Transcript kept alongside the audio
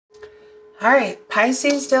All right,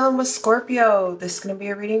 Pisces dealing with Scorpio. This is going to be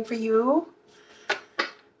a reading for you.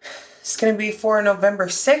 It's going to be for November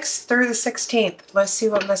 6th through the 16th. Let's see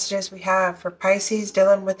what messages we have for Pisces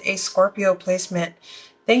dealing with a Scorpio placement.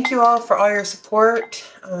 Thank you all for all your support.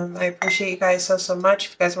 I appreciate you guys so much.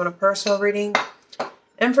 If you guys want a personal reading,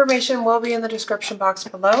 information will be in the description box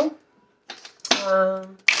below.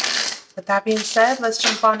 With that being said, let's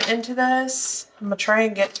jump on into this. I'm going to try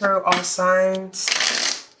and get through all signs.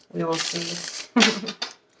 We will see.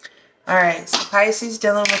 Alright, so Pisces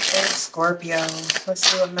dealing with a Scorpio. Let's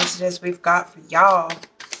see what messages we've got for y'all.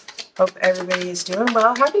 Hope everybody is doing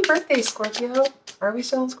well. Happy birthday, Scorpio. Are we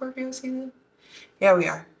still in Scorpio season? Yeah, we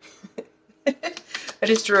are. I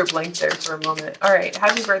just drew a blank there for a moment. Alright,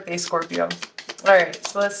 happy birthday, Scorpio. Alright,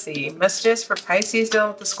 so let's see. Messages for Pisces dealing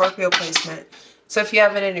with the Scorpio placement. So if you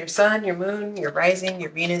have it in your sun, your moon, your rising, your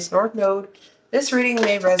Venus, North Node, this reading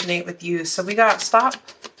may resonate with you. So we got stop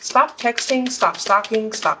texting, stop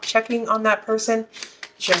stalking, stop checking on that person.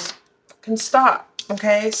 Just can stop.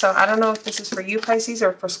 Okay, so I don't know if this is for you, Pisces,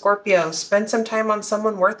 or for Scorpio. Spend some time on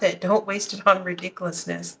someone worth it. Don't waste it on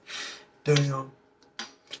ridiculousness. Damn.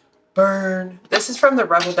 Burn. This is from the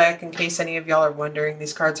Rebel deck, in case any of y'all are wondering.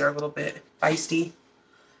 These cards are a little bit feisty,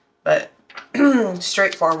 but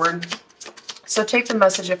straightforward. So take the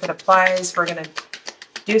message if it applies. We're going to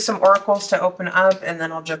do some oracles to open up, and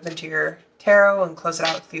then I'll jump into your tarot and close it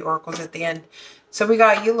out with a few oracles at the end. So we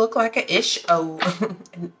got, you look like a ish. Oh,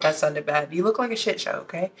 that sounded bad. You look like a shit show,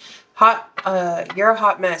 okay? You're a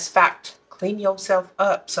hot mess. Fact. Clean yourself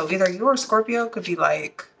up. So either you or Scorpio could be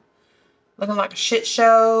like looking like a shit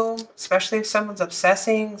show, especially if someone's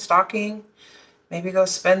obsessing, stalking. Maybe go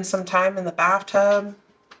spend some time in the bathtub,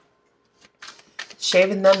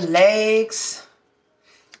 shaving them legs,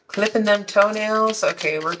 clipping them toenails.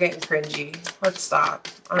 Okay, we're getting cringy. Let's stop.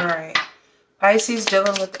 All right. Pisces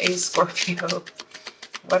dealing with a Scorpio.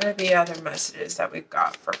 What are the other messages that we've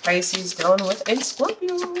got for Pisces dealing with a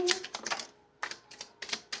Scorpio?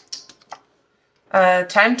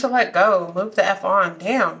 Time to let go. Move the F on.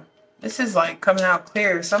 Damn. This is like coming out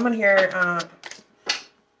clear. Someone here.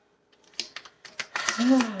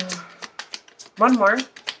 One more.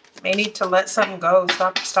 May need to let something go.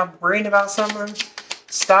 Stop worrying about someone.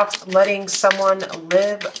 Stop letting someone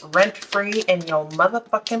live rent-free in your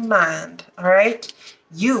motherfucking mind. Alright?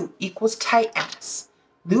 You equals tight ass.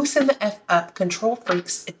 Loosen the F up. Control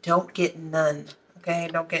freaks don't get none. Okay?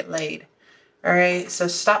 Don't get laid. Alright? So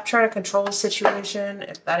stop trying to control the situation.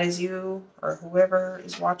 If that is you or whoever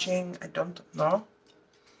is watching, I don't know.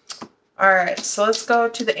 Alright. So let's go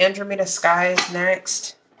to the Andromeda skies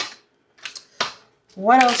next.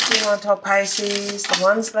 What else do you want to tell Pisces? The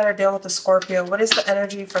ones that are dealing with the Scorpio. What is the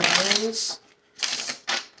energy for those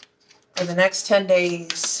for the next 10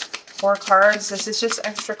 days? 4 cards. This is just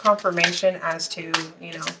extra confirmation as to,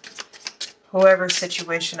 you know, whoever's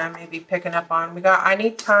situation I may be picking up on. We got, I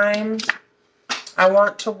need time. I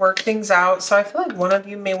want to work things out. So I feel like one of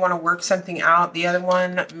you may want to work something out. The other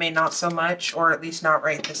one may not so much, or at least not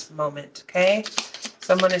right this moment. Okay?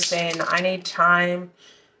 Someone is saying, I need time.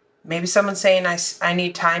 Maybe someone's saying, I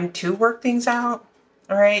need time to work things out.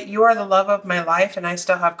 All right. You are the love of my life, and I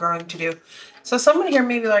still have growing to do. So someone here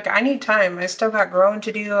may be like, I need time. I still got growing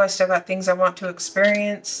to do. I still got things I want to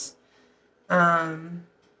experience. And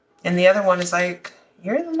the other one is like,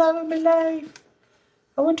 you're the love of my life.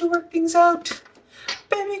 I want to work things out.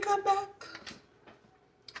 Baby, come back.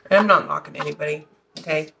 And I'm not mocking anybody.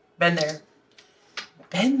 Okay. Been there.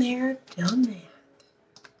 Been there, done that.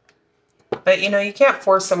 But, you know, you can't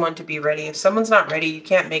force someone to be ready. If someone's not ready, you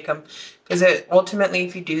can't make them. Because ultimately,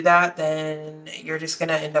 if you do that, then you're just going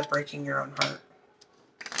to end up breaking your own heart.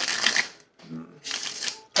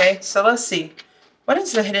 Okay, so let's see. What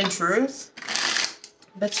is the hidden truth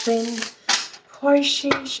between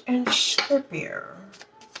Pisces and Scorpio?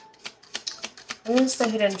 What is the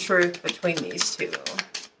hidden truth between these two?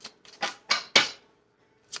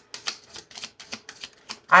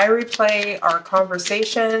 I replay our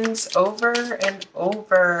conversations over and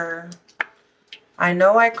over. I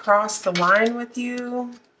know I crossed the line with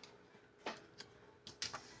you.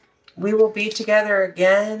 We will be together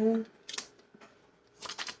again.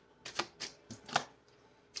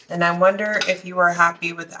 And I wonder if you are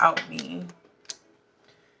happy without me.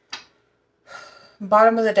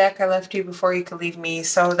 Bottom of the deck, I left you before you could leave me.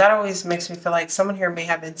 So that always makes me feel like someone here may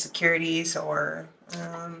have insecurities or...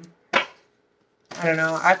 I don't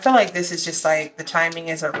know. I feel like this is just like the timing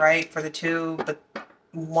isn't right for the two, but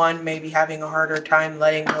one may be having a harder time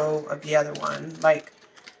letting go of the other one. Like,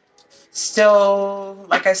 still,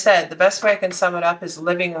 like I said, the best way I can sum it up is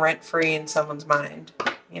living rent-free in someone's mind,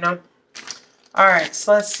 you know? All right,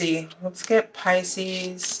 so let's see. Let's get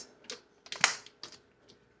Pisces.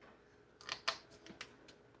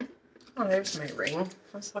 Oh, there's my ring.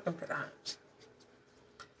 I was looking for that.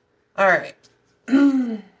 All right.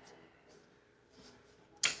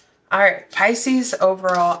 All right, Pisces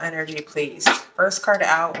overall energy, please. First card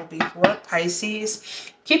out will be for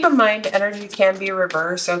Pisces. Keep in mind, energy can be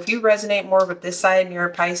reversed. So if you resonate more with this side and you're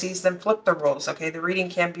a Pisces, then flip the roles, okay? The reading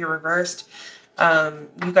can be reversed.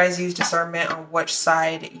 You guys use discernment on which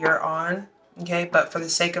side you're on, okay? But for the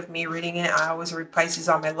sake of me reading it, I always read Pisces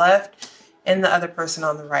on my left and the other person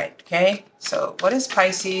on the right, okay? So what is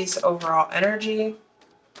Pisces overall energy?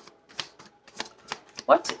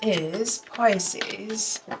 What is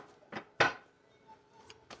Pisces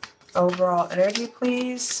overall energy,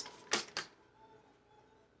 please?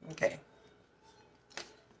 Okay.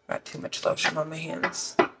 Got too much lotion on my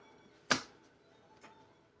hands.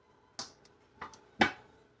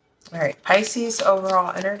 All right, Pisces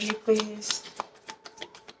overall energy, please.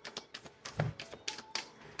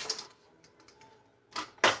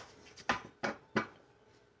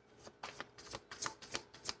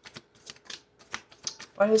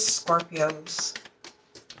 What is Scorpios?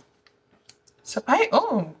 So,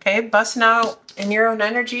 oh, okay, busting out in your own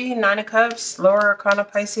energy, Nine of Cups, lower arcana,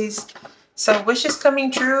 Pisces. So, wishes coming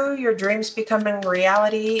true, your dreams becoming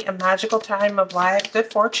reality, a magical time of life, good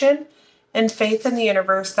fortune, and faith in the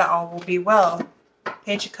universe that all will be well.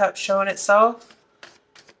 Page of Cups showing itself.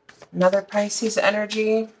 Another Pisces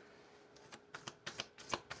energy.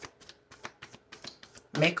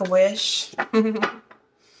 Make a wish.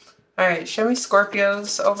 All right, show me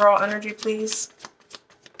Scorpio's overall energy, please.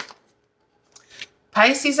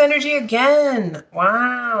 Pisces energy again.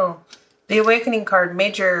 Wow. The Awakening card,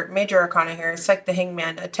 major arcana here. It's like the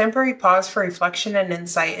Hangman. A temporary pause for reflection and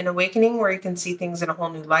insight. An awakening where you can see things in a whole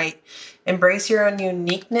new light. Embrace your own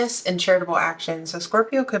uniqueness and charitable action. So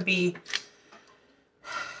Scorpio could be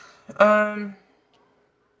I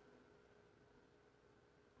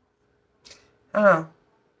don't know,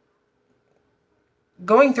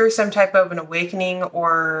 going through some type of an awakening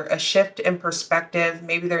or a shift in perspective.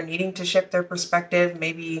 Maybe they're needing to shift their perspective.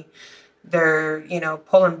 Maybe they're, you know,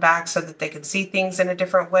 pulling back so that they can see things in a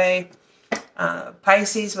different way.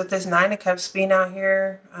 Pisces, with this Nine of Cups being out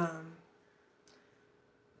here,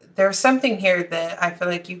 there's something here that I feel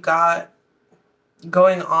like you got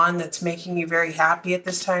going on that's making you very happy at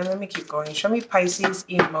this time. Let me keep going. Show me Pisces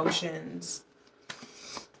emotions.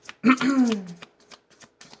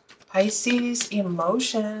 Pisces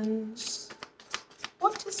emotions.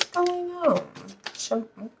 What is going on?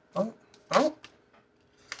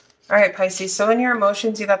 All right, Pisces. So in your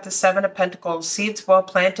emotions, you got the Seven of Pentacles. Seeds well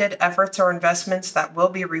planted, efforts or investments that will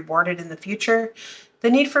be rewarded in the future. The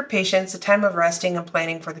need for patience, a time of resting and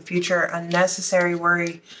planning for the future, unnecessary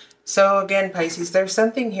worry. So again, Pisces, there's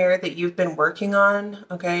something here that you've been working on,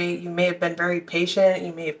 okay? You may have been very patient.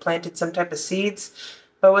 You may have planted some type of seeds.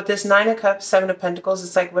 But with this Nine of Cups, Seven of Pentacles,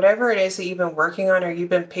 it's like whatever it is that you've been working on or you've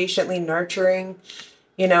been patiently nurturing,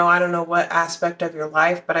 you know, I don't know what aspect of your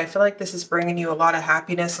life, but I feel like this is bringing you a lot of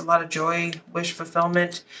happiness, a lot of joy, wish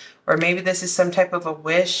fulfillment, or maybe this is some type of a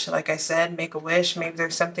wish. Like I said, make a wish. Maybe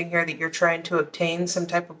there's something here that you're trying to obtain, some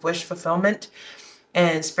type of wish fulfillment.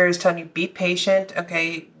 And Spirit is telling you, be patient,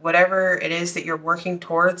 okay? Whatever it is that you're working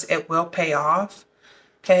towards, it will pay off,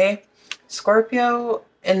 okay? Scorpio,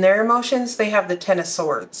 in their emotions, they have the Ten of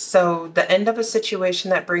Swords. So the end of a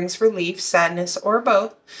situation that brings relief, sadness, or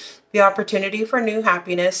both, the opportunity for new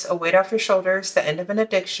happiness, a weight off your shoulders, the end of an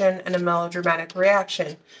addiction, and a melodramatic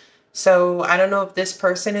reaction. So I don't know if this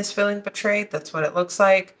person is feeling betrayed. That's what it looks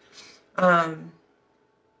like. I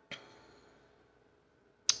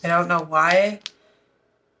don't know why.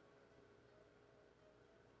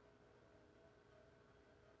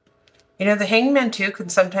 You know, the Hangman too can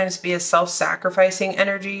sometimes be a self-sacrificing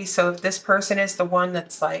energy. So if this person is the one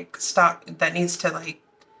that's like that needs to like,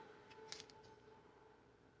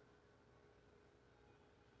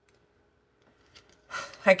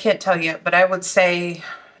 I can't tell yet, but I would say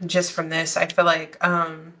just from this, I feel like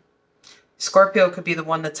Scorpio could be the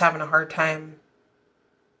one that's having a hard time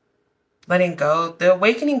letting go. The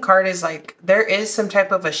Awakening card is like, there is some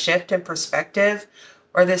type of a shift in perspective,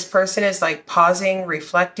 or this person is like pausing,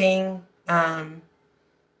 reflecting,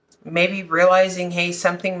 maybe realizing, hey,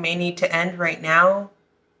 something may need to end right now,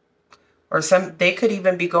 or they could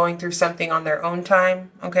even be going through something on their own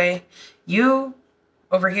time, okay? You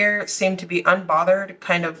over here seem to be unbothered,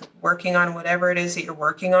 kind of working on whatever it is that you're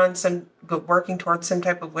working on, working towards some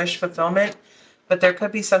type of wish fulfillment. But there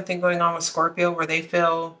could be something going on with Scorpio where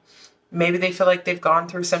maybe they feel like they've gone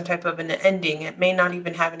through some type of an ending. It may not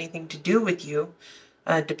even have anything to do with you,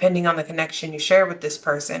 depending on the connection you share with this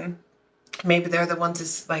person. Maybe they're the ones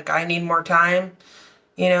that's like, I need more time,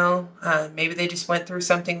 you know. Maybe they just went through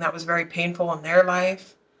something that was very painful in their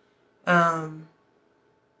life, that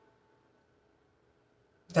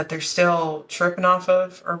they're still tripping off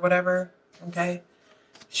of or whatever. Okay.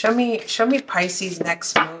 Show me Pisces'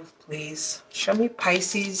 next move, please. Show me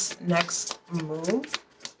Pisces' next move.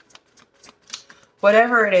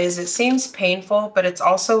 Whatever it is, it seems painful, but it's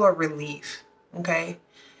also a relief. Okay.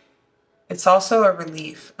 It's also a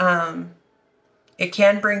relief. It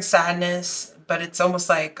can bring sadness, but it's almost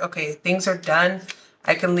like, okay, things are done.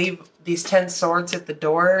 I can leave these 10 swords at the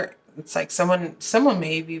door. It's like someone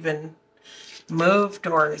may have even moved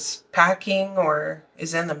or is packing or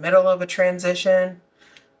is in the middle of a transition,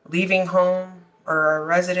 leaving home or a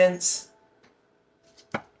residence.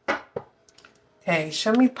 Okay,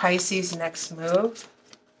 show me Pisces' next move.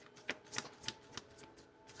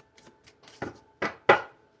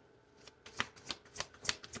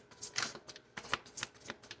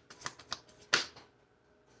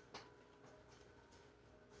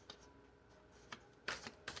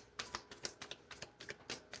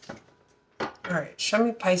 All right, show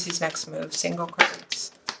me Pisces' next move, single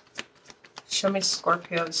cards. Show me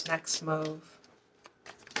Scorpio's next move.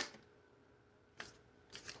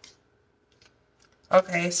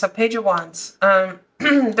 Okay, so Page of Wands.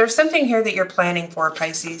 There's something here that you're planning for,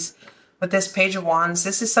 Pisces, with this Page of Wands.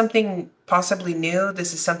 This is something possibly new.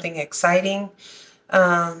 This is something exciting.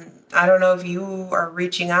 I don't know if you are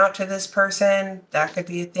reaching out to this person. That could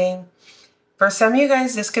be a thing. For some of you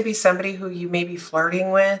guys, this could be somebody who you may be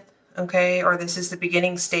flirting with, okay? Or this is the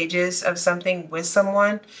beginning stages of something with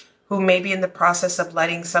someone who may be in the process of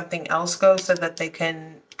letting something else go so that they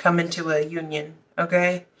can come into a union,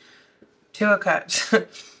 okay? Two of Cups.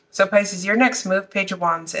 So Pisces, your next move, Page of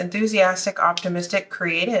Wands, enthusiastic, optimistic,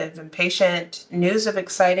 creative, and patient, news of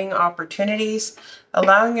exciting opportunities,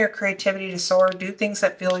 allowing your creativity to soar, do things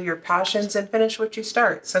that fuel your passions, and finish what you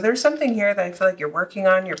start. So there's something here that I feel like you're working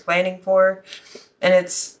on, you're planning for, and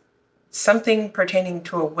it's something pertaining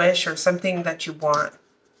to a wish or something that you want.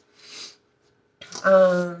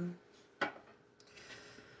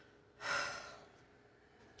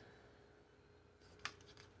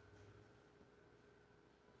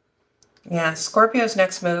 Yeah, Scorpio's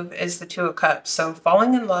next move is the Two of Cups. So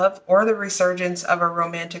falling in love or the resurgence of a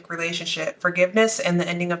romantic relationship, forgiveness and the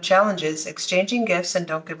ending of challenges, exchanging gifts, and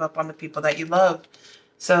don't give up on the people that you love.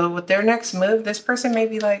 So with their next move, this person may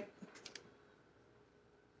be like,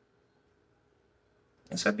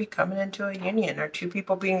 this would be coming into a union or two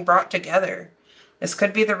people being brought together. This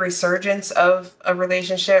could be the resurgence of a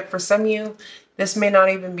relationship. For some of you, this may not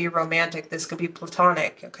even be romantic. This could be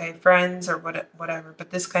platonic, okay? Friends or whatever.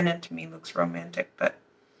 But this kind of, to me, looks romantic. But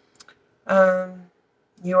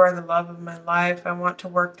you are the love of my life. I want to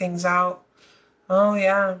work things out. Oh,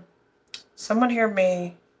 yeah. Someone here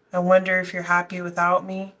may, I wonder if you're happy without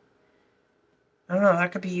me. I don't know.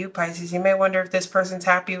 That could be you, Pisces. You may wonder if this person's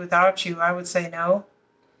happy without you. I would say no.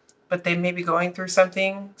 But they may be going through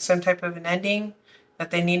something, some type of an ending, that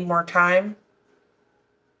they need more time.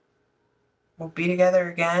 We'll be together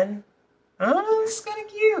again. Oh, this is kind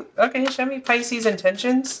of cute. Okay, show me Pisces'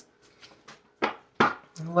 intentions.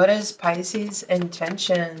 What is Pisces'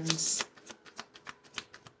 intentions?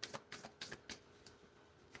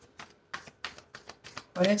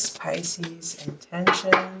 What is Pisces'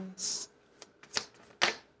 intentions?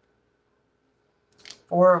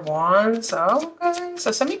 Four of Wands. Oh, okay.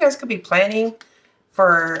 So some of you guys could be planning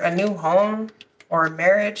for a new home or a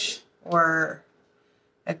marriage or,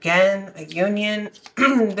 again, a union.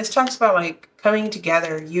 This talks about like coming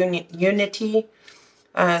together, unity.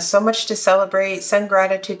 So much to celebrate. Send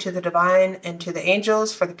gratitude to the divine and to the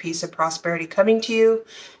angels for the peace and prosperity coming to you.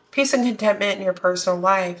 Peace and contentment in your personal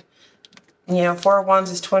life. You know, Four of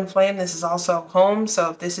Wands is twin flame. This is also home. So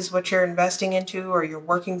if this is what you're investing into or you're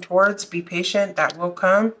working towards, be patient. That will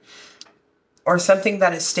come. Or something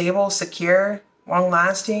that is stable, secure,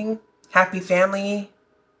 long-lasting, happy family,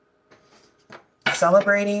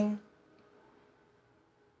 celebrating.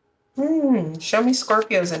 Show me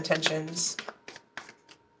Scorpio's intentions.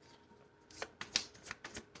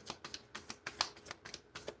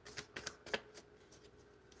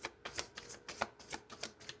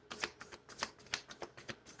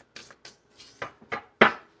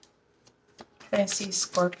 Can I see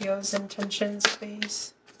Scorpio's intentions,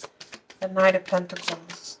 please? The Knight of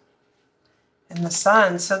Pentacles and the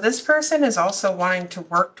Sun. So this person is also wanting to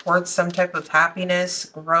work towards some type of happiness,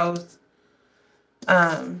 growth.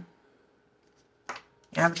 Yeah,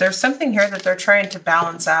 but there's something here that they're trying to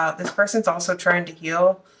balance out. This person's also trying to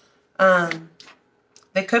heal.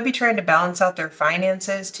 They could be trying to balance out their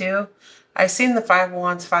finances too. I seen the Five of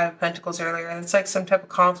Wands, Five of Pentacles earlier. It's like some type of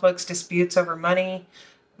conflicts, disputes over money,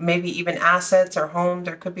 maybe even assets or home.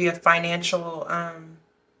 There could be a financial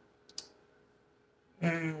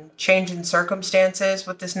change in circumstances.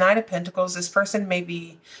 With this Knight of Pentacles, this person may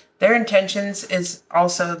be, their intentions is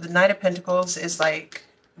also, the Knight of Pentacles is like,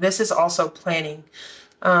 this is also planning.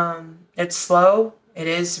 It's slow. It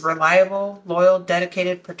is reliable, loyal,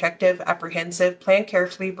 dedicated, protective, apprehensive. Plan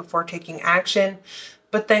carefully before taking action,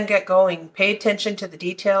 but then get going. Pay attention to the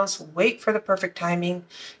details. Wait for the perfect timing.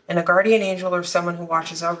 And a guardian angel or someone who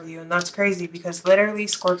watches over you. And that's crazy because literally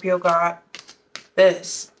Scorpio got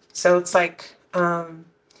this. So it's like,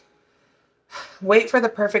 wait for the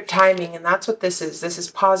perfect timing. And that's what this is. This is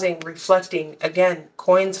pausing, reflecting. Again,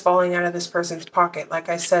 coins falling out of this person's pocket. Like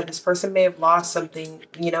I said, this person may have lost something,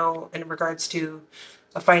 you know, in regards to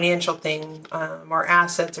a financial thing or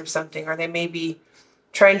assets or something. Or they may be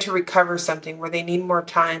trying to recover something where they need more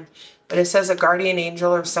time. But it says a guardian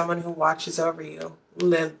angel or someone who watches over you.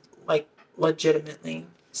 Live like legitimately.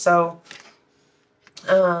 So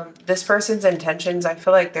this person's intentions, I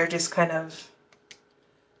feel like they're just kind of,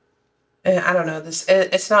 I don't know,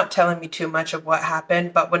 it's not telling me too much of what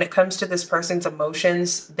happened, but when it comes to this person's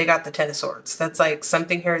emotions, they got the Ten of Swords. That's like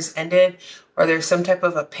something here has ended, or there's some type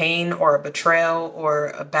of a pain or a betrayal or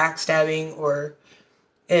a backstabbing, or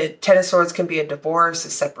Ten of Swords can be a divorce,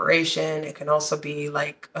 a separation. It can also be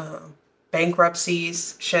like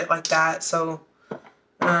bankruptcies, shit like that. So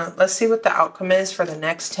let's see what the outcome is for the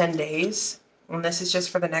next 10 days. And this is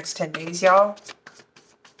just for the next 10 days, y'all.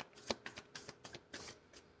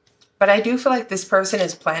 But I do feel like this person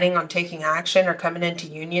is planning on taking action or coming into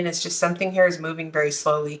union. It's just something here is moving very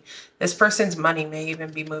slowly. This person's money may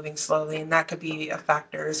even be moving slowly, and that could be a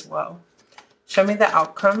factor as well. Show me the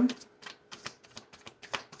outcome.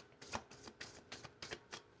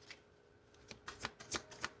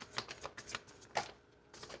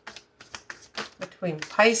 Between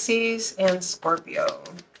Pisces and Scorpio.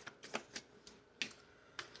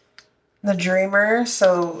 The Dreamer.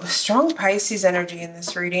 So strong Pisces energy in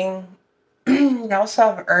this reading. You also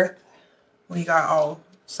have Earth. We got all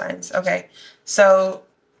signs. Okay. So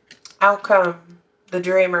outcome, the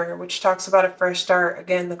Dreamer, which talks about a fresh start.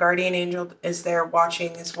 Again, the guardian angel is there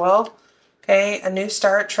watching as well. Okay. A new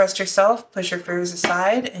start. Trust yourself. Push your fears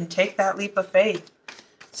aside and take that leap of faith.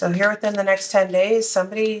 So here within the next 10 days,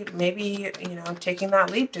 somebody maybe, you know, taking that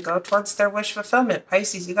leap to go towards their wish fulfillment.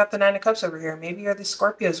 Pisces, you got the Nine of Cups over here. Maybe you're the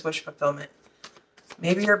Scorpio's wish fulfillment.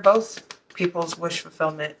 Maybe you're both people's wish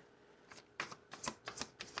fulfillment.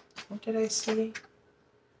 What did I see?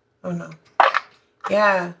 Oh, no.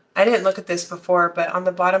 Yeah, I didn't look at this before, but on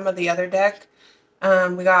the bottom of the other deck,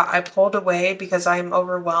 we got, I pulled away because I'm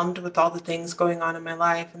overwhelmed with all the things going on in my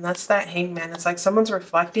life. And that's that Hangman. It's like someone's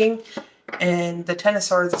reflecting. And the Ten of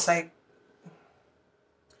Swords is like,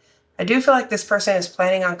 I do feel like this person is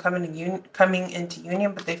planning on coming into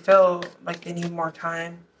union, but they feel like they need more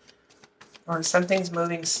time. Or something's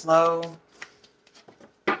moving slow.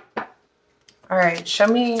 All right, show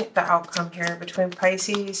me the outcome here between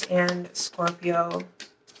Pisces and Scorpio.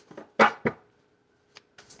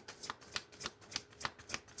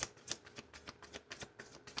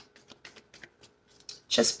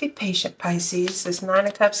 Just be patient, Pisces. This Nine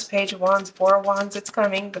of Cups, Page of Wands, Four of Wands, it's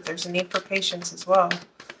coming, but there's a need for patience as well.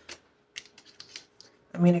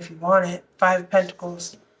 I mean, if you want it. Five of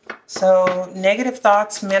Pentacles. So, negative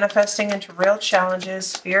thoughts manifesting into real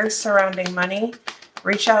challenges, fears surrounding money,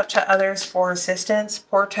 reach out to others for assistance,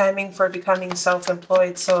 poor timing for becoming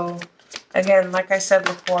self-employed. So, again, like I said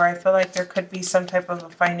before, I feel like there could be some type of a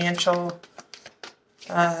financial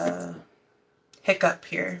hiccup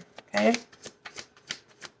here, okay?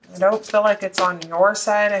 I don't feel like it's on your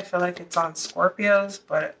side. I feel like it's on Scorpio's,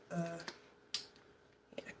 but yeah,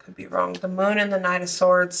 I could be wrong. The Moon and the Knight of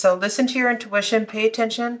Swords. So listen to your intuition. Pay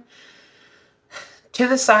attention to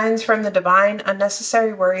the signs from the divine.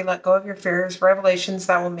 Unnecessary worry. Let go of your fears. Revelations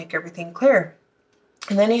that will make everything clear.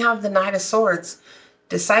 And then you have the Knight of Swords.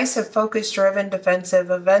 Decisive, focused, driven,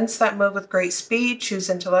 defensive. Events that move with great speed. Choose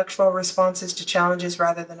intellectual responses to challenges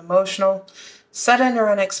rather than emotional. Sudden or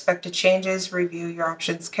unexpected changes. Review your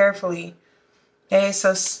options carefully. Okay,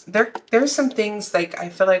 so there's some things, like I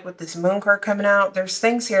feel like with this Moon card coming out, there's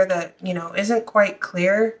things here that, you know, isn't quite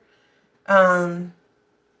clear. But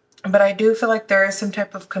I do feel like there is some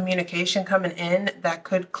type of communication coming in that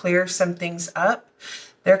could clear some things up.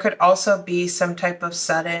 There could also be some type of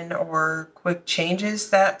sudden or quick changes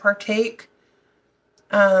that partake.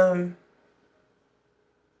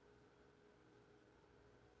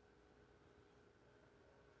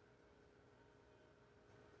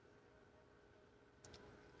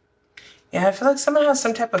 Yeah, I feel like someone has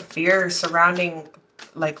some type of fear surrounding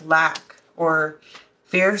like lack or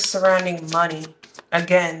fear surrounding money.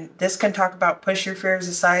 Again, this can talk about push your fears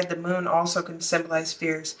aside. The moon also can symbolize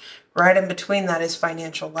fears. Right in between that is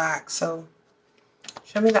financial lack. So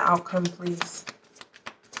show me the outcome, please.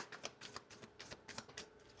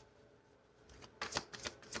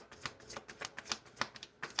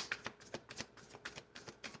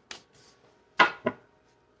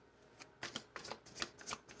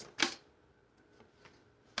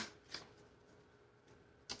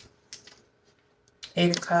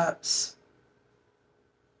 Eight of Cups.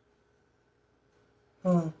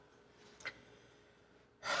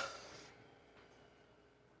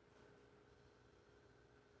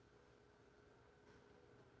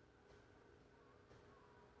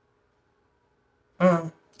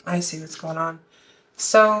 I see what's going on.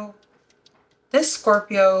 So this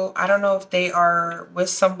Scorpio, I don't know if they are with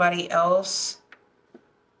somebody else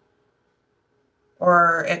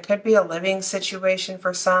or it could be a living situation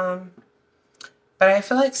for some. But I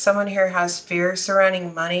feel like someone here has fear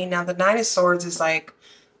surrounding money. Now, the Nine of Swords is like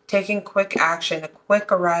taking quick action, a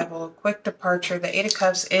quick arrival, a quick departure. The Eight of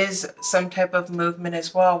Cups is some type of movement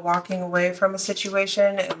as well, walking away from a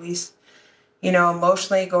situation, at least, you know,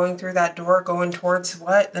 emotionally going through that door, going towards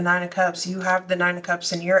what? The Nine of Cups. You have the Nine of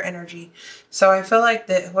Cups in your energy. So I feel like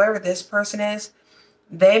that whoever this person is,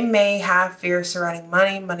 they may have fear surrounding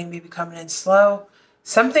money. Money may be coming in slow.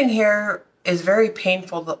 Something here is very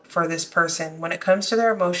painful for this person. When it comes to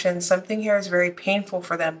their emotions, something here is very painful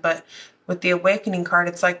for them. But with the Awakening card,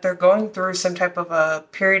 it's like they're going through some type of a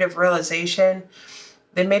period of realization.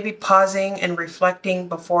 They may be pausing and reflecting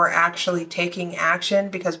before actually taking action,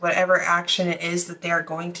 because whatever action it is that they are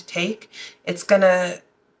going to take, it's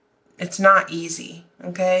not easy,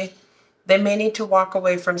 okay? They may need to walk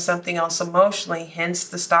away from something else emotionally, hence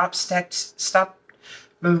the stop texting,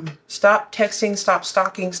 stop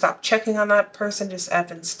stalking, stop checking on that person, just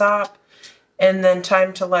effing stop, and then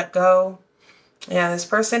time to let go. Yeah, this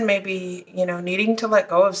person may be, you know, needing to let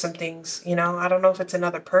go of some things, you know. I don't know if it's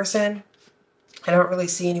another person. I don't really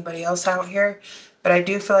see anybody else out here, but I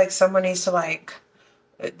do feel like someone needs to, like,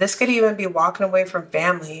 this could even be walking away from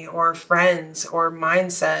family or friends or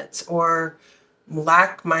mindsets or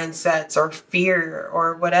lack mindsets or fear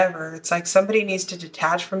or whatever. It's like somebody needs to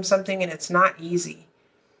detach from something, and it's not easy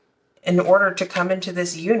in order to come into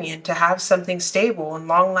this union, to have something stable and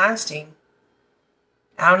long lasting.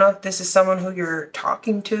 I don't know if this is someone who you're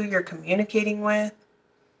talking to, you're communicating with.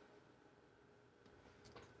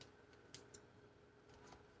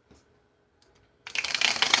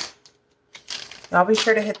 Y'all be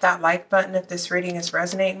sure to hit that like button if this reading is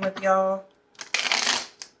resonating with y'all.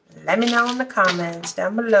 Let me know in the comments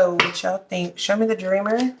down below what y'all think. Show me the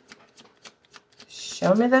dreamer.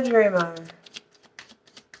 Show me the dreamer.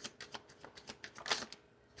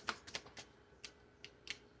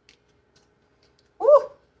 Woo!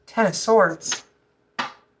 10 of Swords.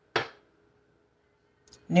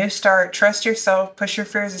 New start. Trust yourself. Push your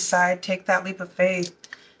fears aside. Take that leap of faith.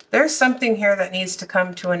 There's something here that needs to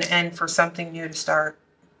come to an end for something new to start.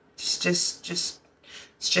 It's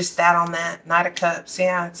just that on that. Knight of Cups.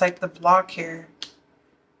 Yeah, it's like the block here.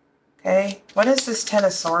 Okay. What is this 10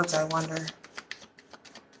 of Swords, I wonder?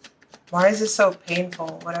 Why is this so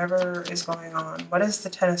painful? Whatever is going on. What is the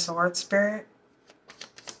 10 of Swords, Spirit?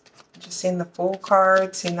 Just seeing the Fool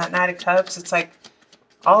card, seeing that Knight of Cups. It's like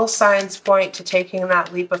all signs point to taking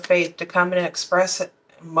that leap of faith, to come and express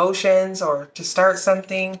emotions or to start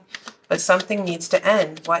something. But something needs to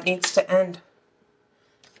end. What needs to end?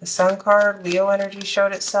 The Sun card, Leo energy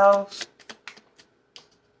showed itself.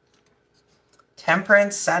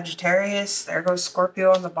 Temperance, Sagittarius. There goes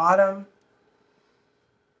Scorpio on the bottom.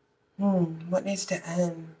 What needs to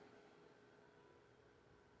end?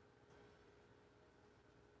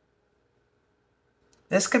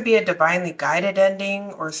 This could be a divinely guided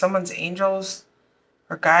ending, or someone's angels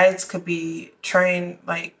or guides could be trying,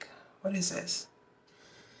 like, what is this?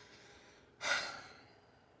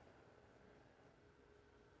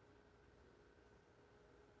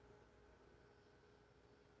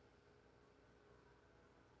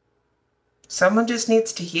 Someone just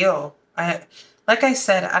needs to heal. Like I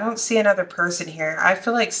said, I don't see another person here. I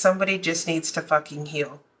feel like somebody just needs to fucking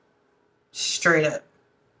heal. Straight up.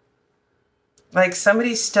 Like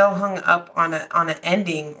somebody's still hung up on an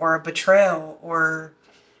ending or a betrayal, or,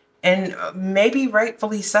 and maybe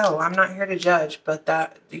rightfully so. I'm not here to judge, but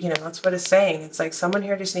that, you know, that's what it's saying. It's like someone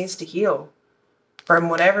here just needs to heal from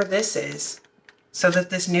whatever this is, so that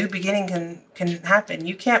this new beginning can happen.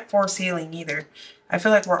 You can't force healing either. I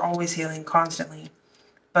feel like we're always healing constantly.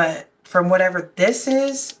 But from whatever this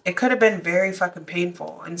is, it could have been very fucking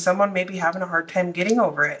painful. And someone may be having a hard time getting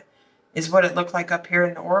over it, is what it looked like up here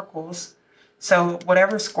in the oracles. So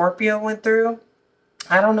whatever Scorpio went through,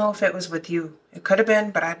 I don't know if it was with you. It could have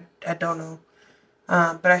been, but I don't know.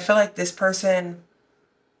 But I feel like this person...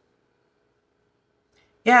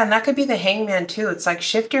 Yeah, and that could be the hangman too. It's like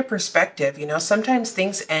shift your perspective. You know, sometimes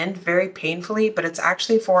things end very painfully, but it's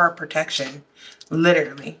actually for our protection.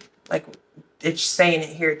 Literally. Like, it's saying it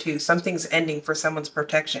here too. Something's ending for someone's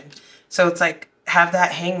protection. So it's like, have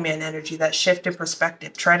that hangman energy, that shift in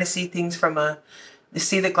perspective. Try to see things from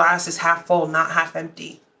see the glass is half full, not half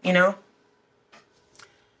empty. You know?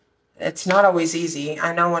 It's not always easy.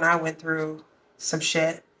 I know when I went through some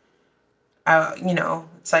shit, you know,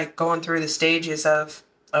 it's like going through the stages of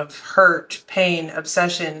hurt, pain,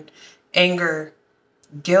 obsession, anger,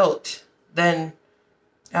 guilt. Then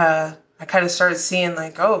I kind of started seeing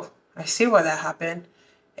like, oh, I see why that happened.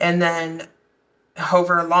 And then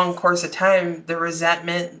over a long course of time, the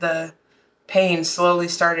resentment, the pain slowly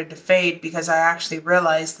started to fade because I actually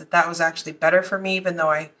realized that that was actually better for me, even though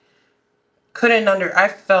I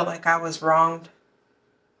felt like I was wronged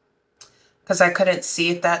because I couldn't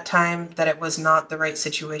see at that time that it was not the right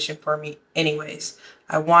situation for me anyways.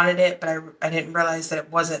 I wanted it, but I didn't realize that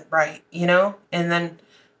it wasn't right, you know? And then,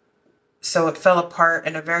 so it fell apart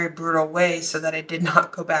in a very brutal way so that I did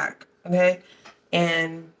not go back, okay?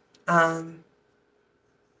 And,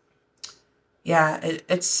 yeah,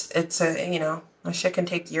 it's a, you know, my shit can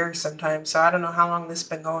take years sometimes, so I don't know how long this has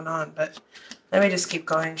been going on, but let me just keep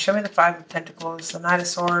going. Show me the Five of Pentacles, the Knight of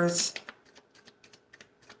Swords.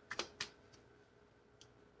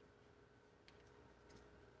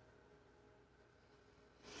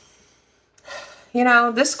 You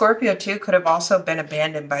know, this Scorpio too could have also been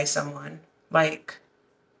abandoned by someone. Like,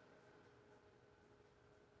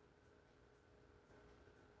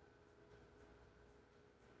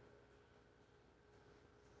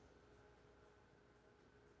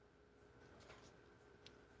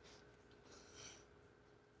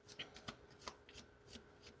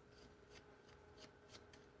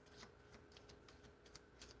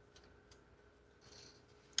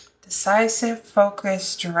 decisive,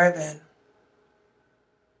 focus, driven.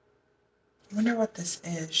 I wonder what this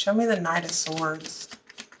is. Show me the Knight of Swords.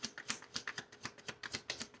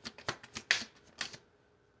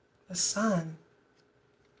 The Sun.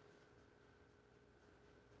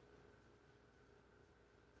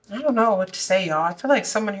 I don't know what to say, y'all. I feel like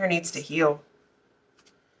someone here needs to heal.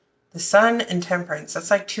 The Sun and Temperance.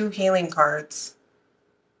 That's like two healing cards.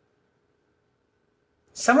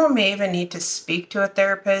 Someone may even need to speak to a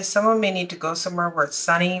therapist. Someone may need to go somewhere where it's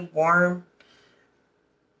sunny, warm.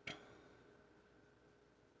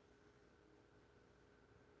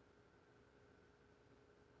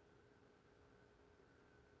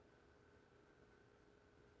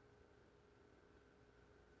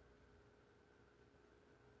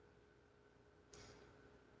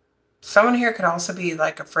 Someone here could also be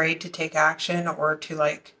like afraid to take action or to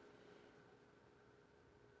like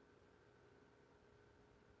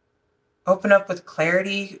open up with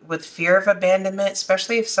clarity, with fear of abandonment,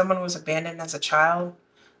 especially if someone was abandoned as a child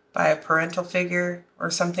by a parental figure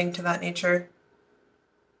or something to that nature.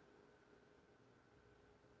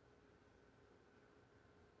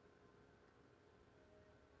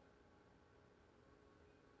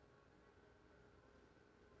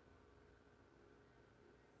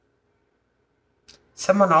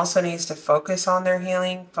 Someone also needs to focus on their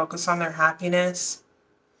healing, focus on their happiness.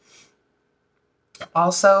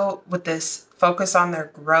 Also, with this, focus on their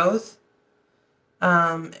growth.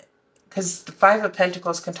 Because the Five of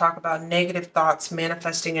Pentacles can talk about negative thoughts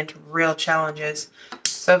manifesting into real challenges.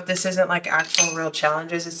 So if this isn't like actual real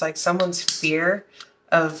challenges, it's like someone's fear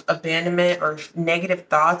of abandonment or negative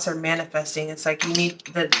thoughts are manifesting. It's like you need,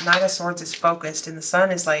 the Knight of Swords is focused and the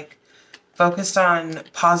Sun is like focused on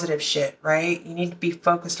positive shit, right? You need to be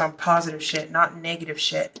focused on positive shit, not negative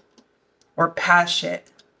shit or past shit.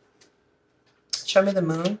 Show me the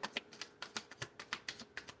Moon.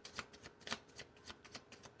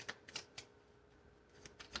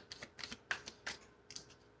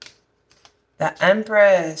 The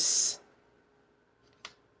Empress.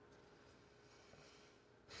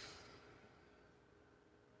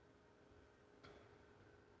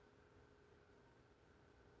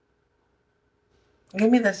 Give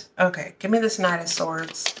me this. Okay, give me this Knight of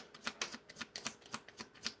Swords.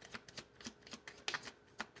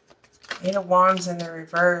 Eight of Wands in the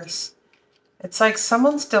reverse. It's like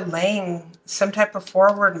someone's delaying some type of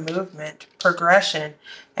forward movement, progression.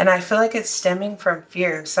 And I feel like it's stemming from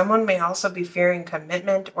fear. Someone may also be fearing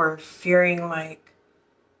commitment or fearing like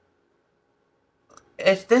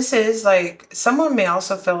if this is like, someone may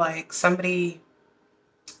also feel like somebody,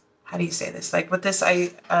 how do you say this? Like with this,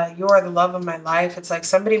 you are the love of my life. It's like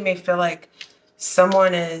somebody may feel like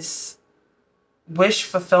someone is wish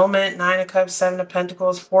fulfillment, 9 of Cups, 7 of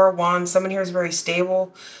Pentacles, 4 of Wands. Someone here is very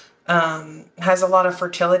stable, has a lot of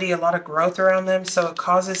fertility, a lot of growth around them. So it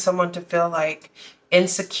causes someone to feel like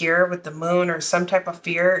insecure with the moon or some type of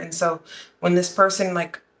fear. And so when this person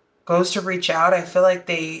like goes to reach out, I feel like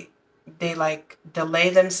they like delay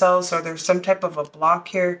themselves, or there's some type of a block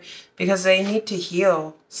here because they need to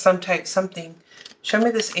heal something. Show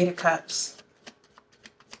me this 8 of Cups.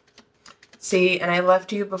 See, and I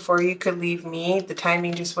left you before you could leave me. The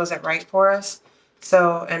timing just wasn't right for us.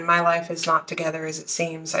 So, and my life is not together as it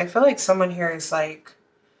seems. I feel like someone here is like,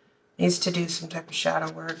 needs to do some type of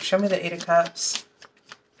shadow work. Show me the 8 of Cups.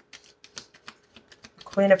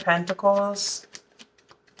 Queen of Pentacles.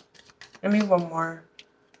 Give me one more.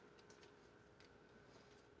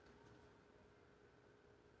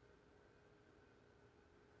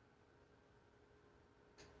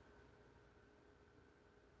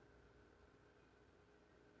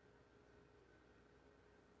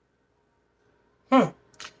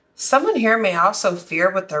 Someone here may also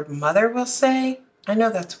fear what their mother will say. I know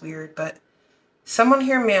that's weird, but someone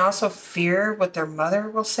here may also fear what their mother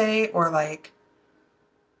will say, or like,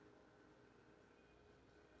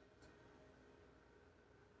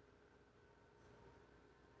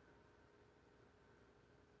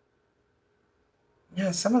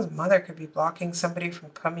 yeah, someone's mother could be blocking somebody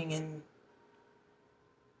from coming in.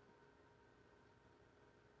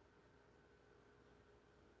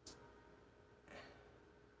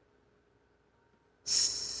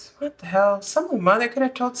 What the hell? Someone's mother could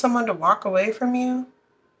have told someone to walk away from you.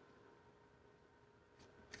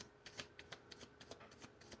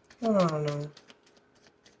 I don't know.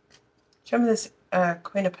 Show me this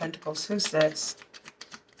Queen of Pentacles. Who's this?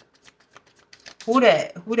 Who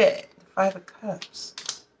that? Who that? The 5 of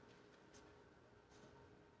Cups.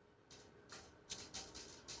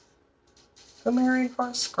 Who married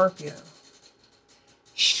for? Scorpio.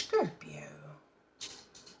 Scorpio.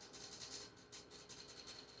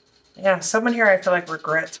 Yeah, someone here I feel like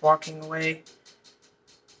regrets walking away.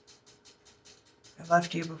 I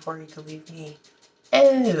left you before you could leave me.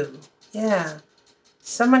 Oh, yeah.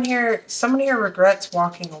 Someone here regrets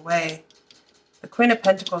walking away. The Queen of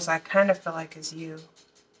Pentacles I kind of feel like is you.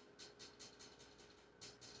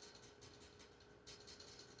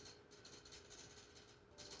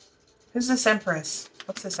 Who's this Empress?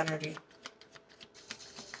 What's this energy?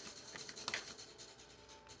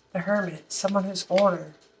 The Hermit. Someone who's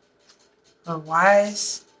older. Or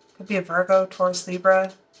wise. Could be a Virgo, Taurus,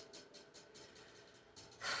 Libra.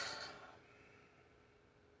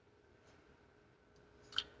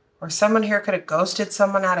 Or someone here could have ghosted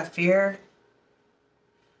someone out of fear.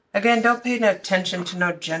 Again, don't pay no attention to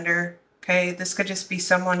no gender. Okay, this could just be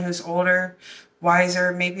someone who's older,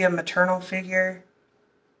 wiser, maybe a maternal figure.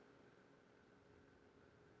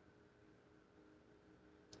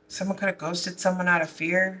 Someone could have ghosted someone out of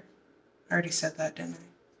fear. I already said that, didn't I?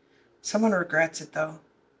 Someone regrets it, though.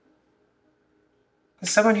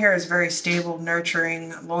 Someone here is very stable,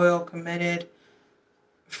 nurturing, loyal, committed,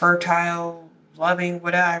 fertile, loving,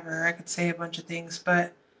 whatever. I could say a bunch of things,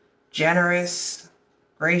 but generous,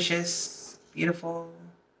 gracious, beautiful.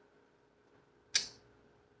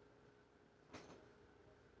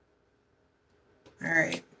 All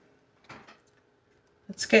right.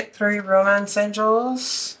 Let's get 3 romance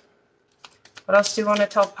angels. What else do you want to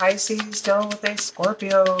tell Pisces dealing with a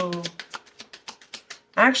Scorpio?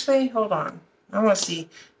 Actually, hold on. I want to see.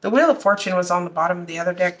 The Wheel of Fortune was on the bottom of the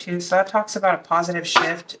other deck too, so that talks about a positive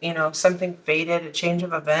shift, you know, something faded, a change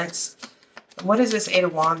of events. What is this 8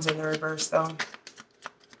 of Wands in the reverse, though?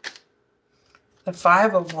 The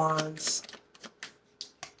 5 of Wands.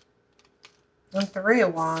 And 3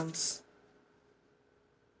 of Wands.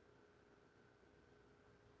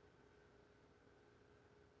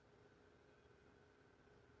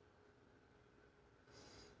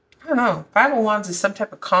 I don't know. 5 of Wands is some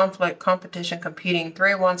type of conflict, competition, competing.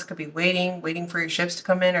 3 of Wands could be waiting for your ships to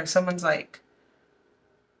come in, or someone's like,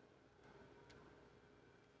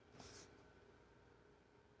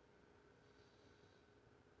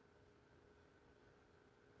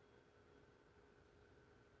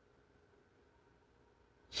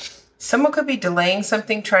 someone could be delaying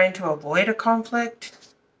something, trying to avoid a conflict.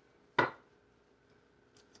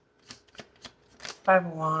 5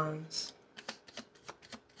 of Wands.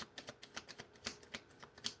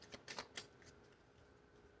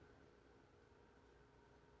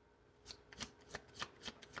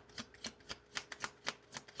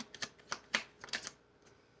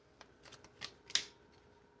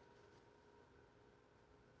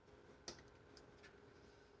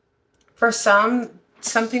 For some,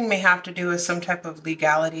 something may have to do with some type of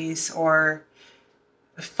legalities or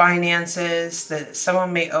finances, that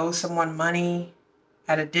someone may owe someone money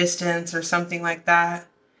at a distance or something like that.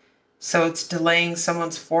 So it's delaying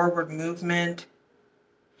someone's forward movement.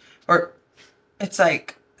 Or it's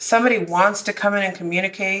like somebody wants to come in and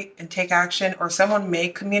communicate and take action, or someone may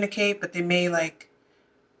communicate, but they may like,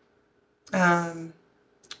 when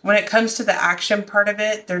it comes to the action part of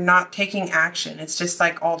it, they're not taking action. It's just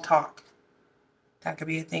like all talk. That could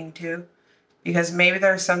be a thing too. Because maybe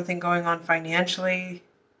there's something going on financially.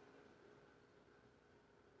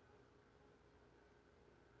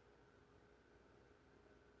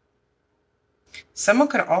 Someone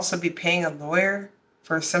could also be paying a lawyer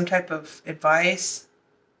for some type of advice.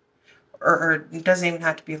 Or it doesn't even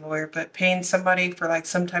have to be a lawyer, but paying somebody for like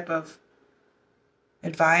some type of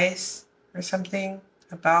advice or something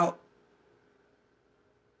about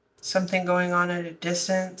something going on at a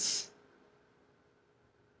distance.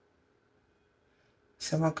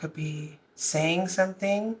 Someone could be saying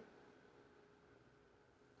something.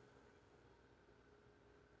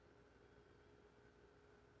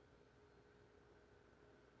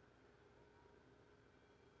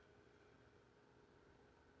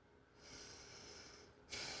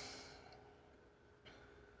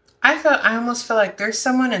 I almost feel like there's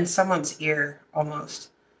someone in someone's ear almost.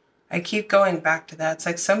 I keep going back to that. It's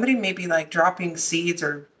like somebody may be like dropping seeds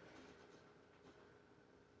or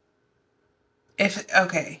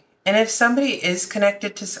okay. And if somebody is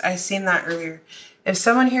connected to, I seen that earlier. If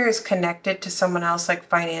someone here is connected to someone else, like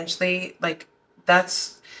financially, like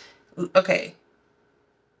that's, okay.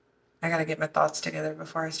 I gotta get my thoughts together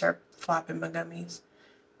before I start flopping my gummies.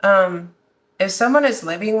 If someone is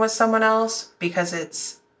living with someone else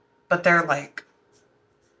but they're like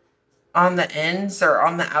on the ends or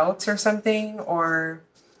on the outs or something, and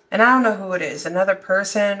I don't know who it is, another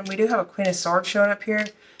person. We do have a Queen of Swords showing up here,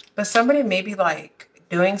 but somebody may be like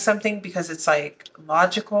doing something because it's like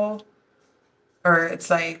logical, or it's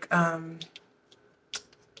like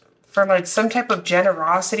for like some type of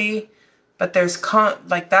generosity, but there's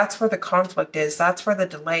like that's where the conflict is. That's where the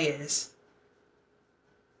delay is.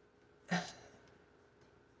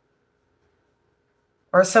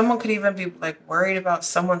 Or someone could even be like worried about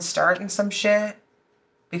someone starting some shit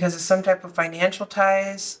because of some type of financial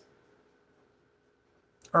ties,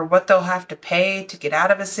 or what they'll have to pay to get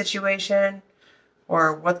out of a situation,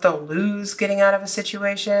 or what they'll lose getting out of a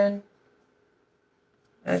situation.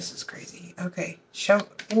 This is crazy. Okay,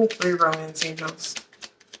 give me 3 romance angels.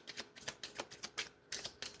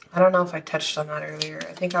 I don't know if I touched on that earlier.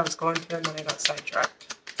 I think I was going to, and then I got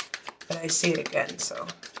sidetracked. But I see it again, so.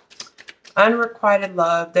 Unrequited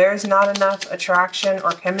love. There's not enough attraction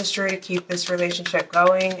or chemistry to keep this relationship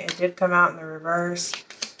going. It did come out in the reverse.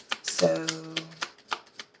 So.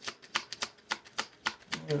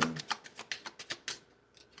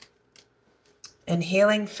 And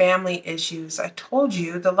healing family issues. I told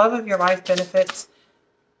you the love of your life benefits.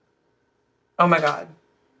 Oh my God.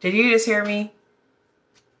 Did you just hear me?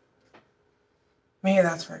 Maybe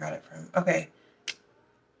that's where I got it from. Okay.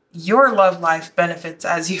 Your love life benefits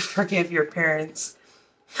as you forgive your parents.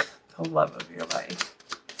 The love of your life.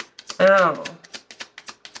 Oh.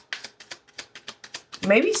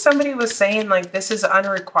 Maybe somebody was saying like this is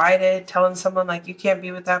unrequited, telling someone like you can't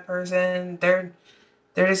be with that person. They're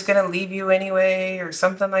just going to leave you anyway, or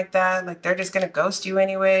something like that. Like they're just going to ghost you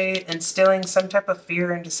anyway, instilling some type of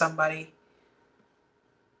fear into somebody.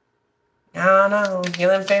 I don't know.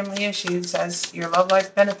 Healing family issues as your love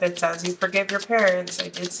life benefits as you forgive your parents. I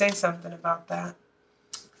did say something about that.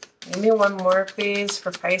 Give me one more, please,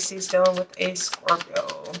 for Pisces dealing with a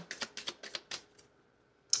Scorpio.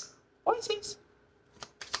 Pisces.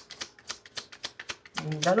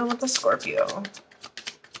 Dealing with a Scorpio.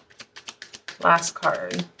 Last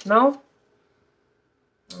card. No?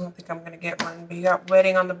 I don't think I'm going to get one, but you got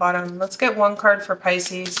wedding on the bottom. Let's get one card for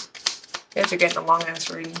Pisces. You guys are getting a long-ass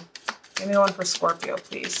reading. Give me one for Scorpio,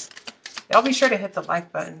 please. Y'all be sure to hit the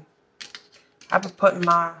like button. I've been putting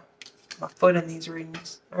my foot in these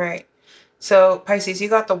readings. All right. So, Pisces, you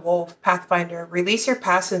got the Wolf, Pathfinder. Release your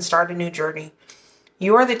past and start a new journey.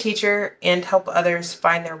 You are the teacher and help others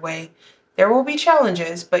find their way. There will be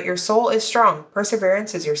challenges, but your soul is strong.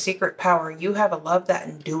 Perseverance is your secret power. You have a love that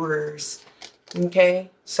endures.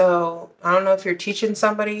 Okay? So, I don't know if you're teaching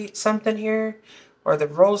somebody something here, or the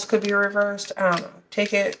roles could be reversed. I don't know.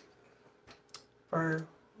 Take it for,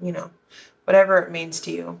 whatever it means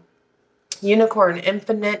to you. Unicorn,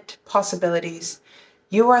 infinite possibilities.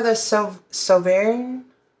 You are the sovereign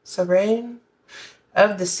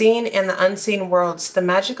of the seen and the unseen worlds. The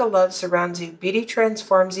magic of love surrounds you. Beauty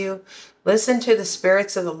transforms you. Listen to the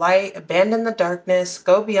spirits of the light, abandon the darkness,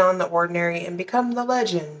 go beyond the ordinary, and become the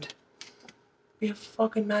legend. Be a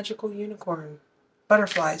fucking magical unicorn.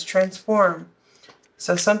 Butterflies, transform.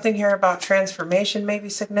 So something here about transformation may be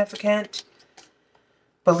significant.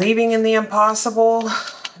 Believing in the impossible,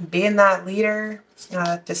 being that leader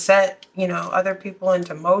to set, other people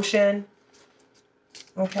into motion.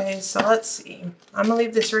 Okay, so let's see. I'm going to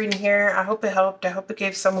leave this reading here. I hope it helped. I hope it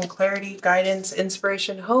gave someone clarity, guidance,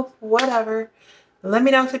 inspiration, hope, whatever. Let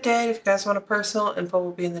me know if it did. If you guys want a personal, info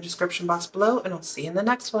will be in the description box below, and I'll see you in the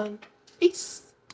next one. Peace.